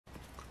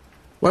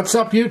What's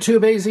up,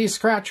 YouTube AZ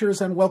Scratchers,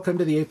 and welcome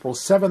to the April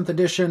 7th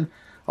edition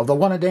of the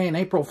One A Day in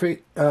April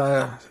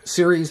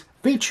series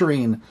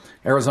featuring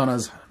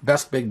Arizona's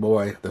best big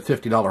boy, the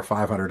 $50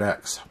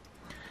 500X.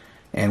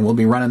 And we'll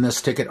be running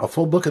this ticket, a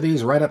full book of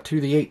these, right up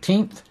to the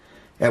 18th,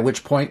 at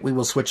which point we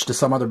will switch to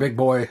some other big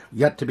boy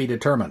yet to be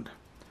determined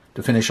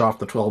to finish off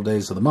the 12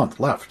 days of the month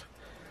left.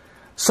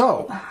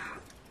 So,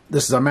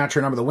 this is a match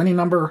your number, the winning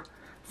number.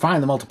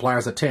 Find the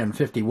multipliers at 10,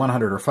 50,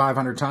 100, or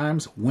 500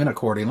 times. Win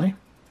accordingly.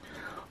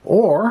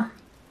 Or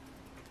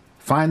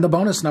find the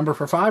bonus number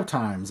for 5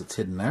 times. It's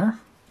hidden there.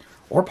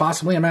 Or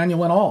possibly a manual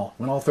win all.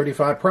 Win all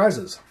 35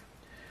 prizes.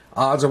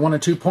 Odds are 1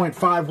 in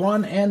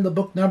 2.51, and the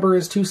book number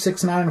is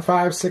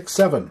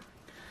 269567.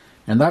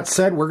 And that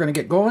said, we're going to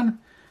get going.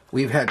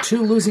 We've had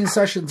 2 losing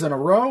sessions in a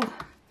row.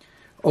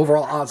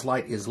 Overall odds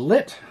light is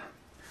lit.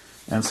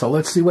 And so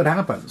let's see what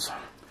happens.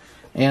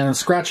 And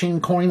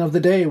scratching coin of the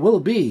day will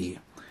be,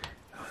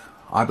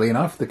 oddly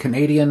enough, the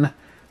Canadian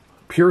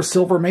Pure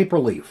Silver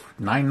Maple Leaf,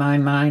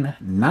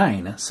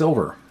 9999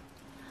 silver.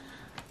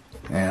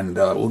 And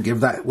we'll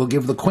give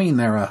the queen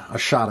there a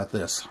shot at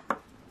this.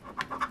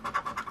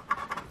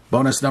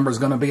 Bonus number is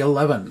going to be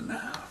 11.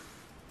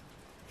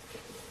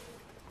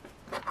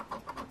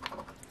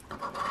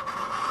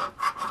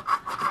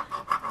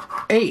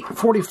 Eight,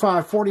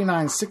 45,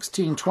 49,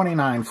 16,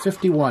 29,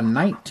 51,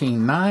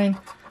 19, 9,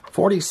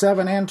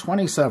 47, and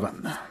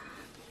 27.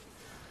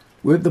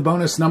 With the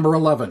bonus number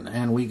 11,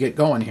 and we get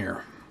going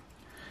here.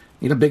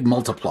 Need a big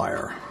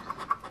multiplier.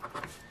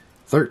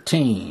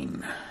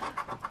 13,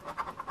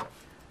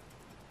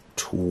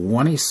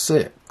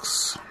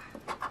 26,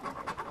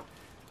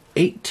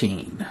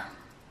 18,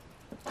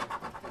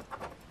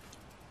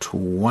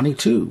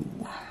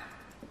 22,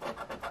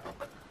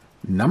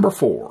 number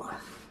 4,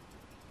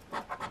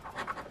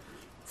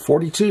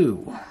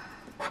 42,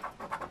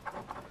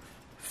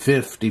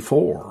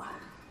 54,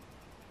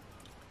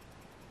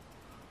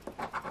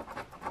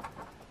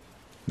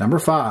 number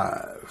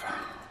 5,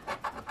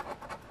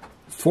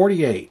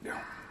 48,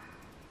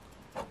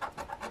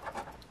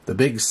 the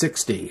big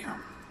 60,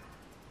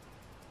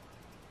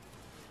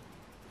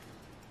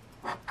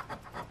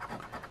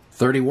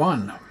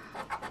 31,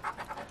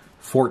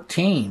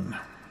 14,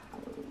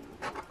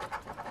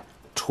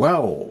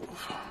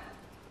 12,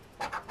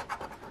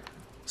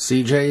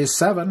 CJ's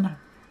 7,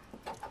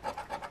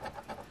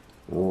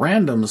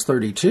 randoms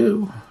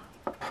 32,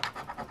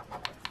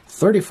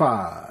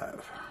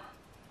 35,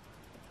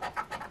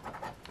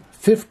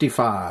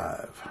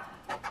 55,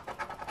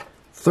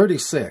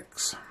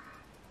 36,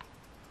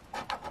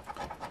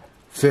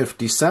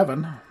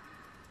 57,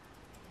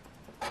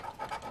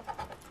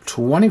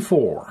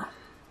 24,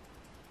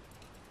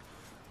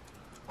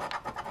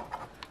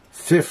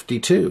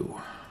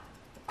 52,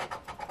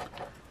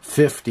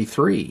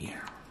 53,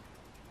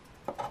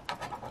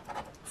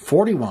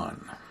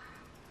 41,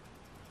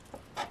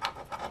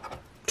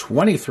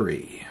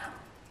 23,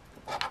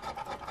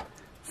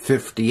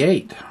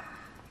 58,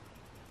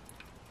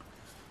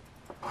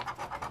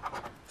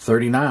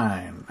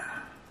 39,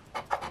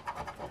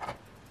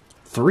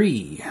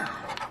 3,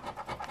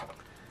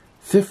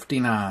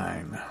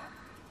 59,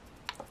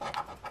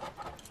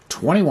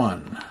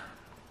 21,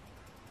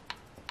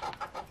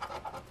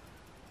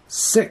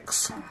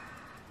 6,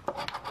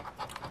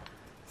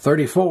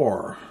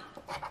 34,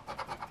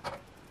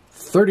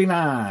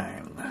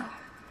 39,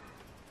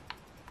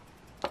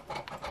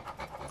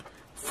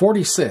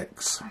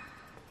 46,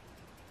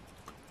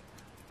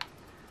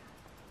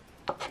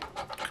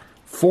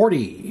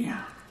 40,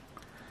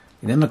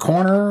 and in the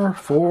corner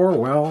for,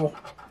 well,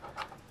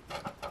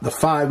 the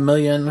 5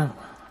 million,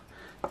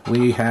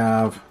 we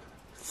have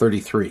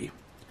 33.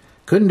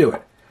 Couldn't do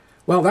it.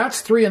 Well,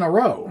 that's 3 in a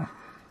row.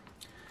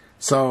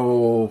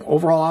 So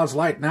overall odds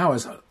light now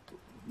is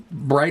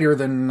brighter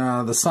than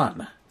the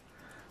sun.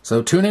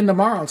 So tune in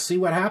tomorrow and see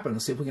what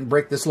happens. See if we can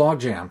break this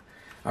logjam.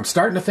 I'm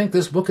starting to think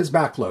this book is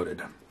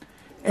backloaded.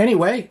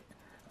 Anyway,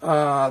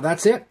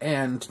 that's it,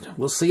 and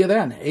we'll see you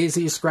then.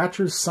 AZ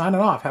Scratchers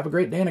signing off. Have a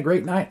great day and a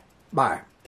great night. Bye.